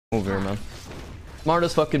Move here, man.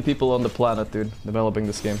 Smartest fucking people on the planet, dude, developing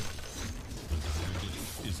this game.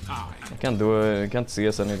 I can't do it. I can't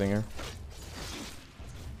CS anything here.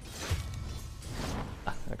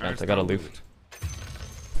 I can't. I gotta leave.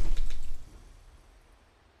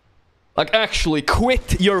 Like, actually,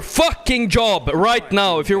 quit your fucking job right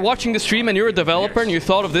now. If you're watching the stream and you're a developer and you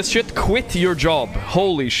thought of this shit, quit your job.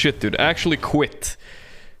 Holy shit, dude. Actually, quit.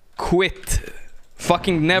 Quit.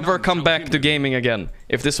 Fucking never come back to gaming again,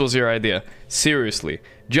 if this was your idea. Seriously.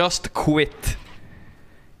 Just quit.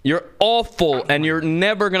 You're awful, and you're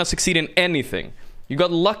never gonna succeed in anything. You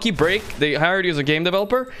got lucky break, they hired you as a game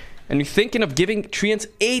developer, and you're thinking of giving Treants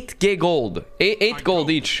 8k gold. 8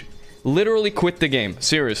 gold each. Literally quit the game.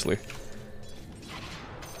 Seriously.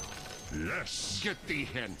 Yes, get thee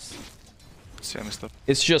hence.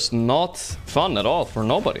 It's just not fun at all for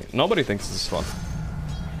nobody. Nobody thinks this is fun.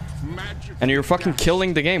 And you're fucking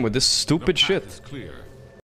killing the game with this stupid shit. Clear.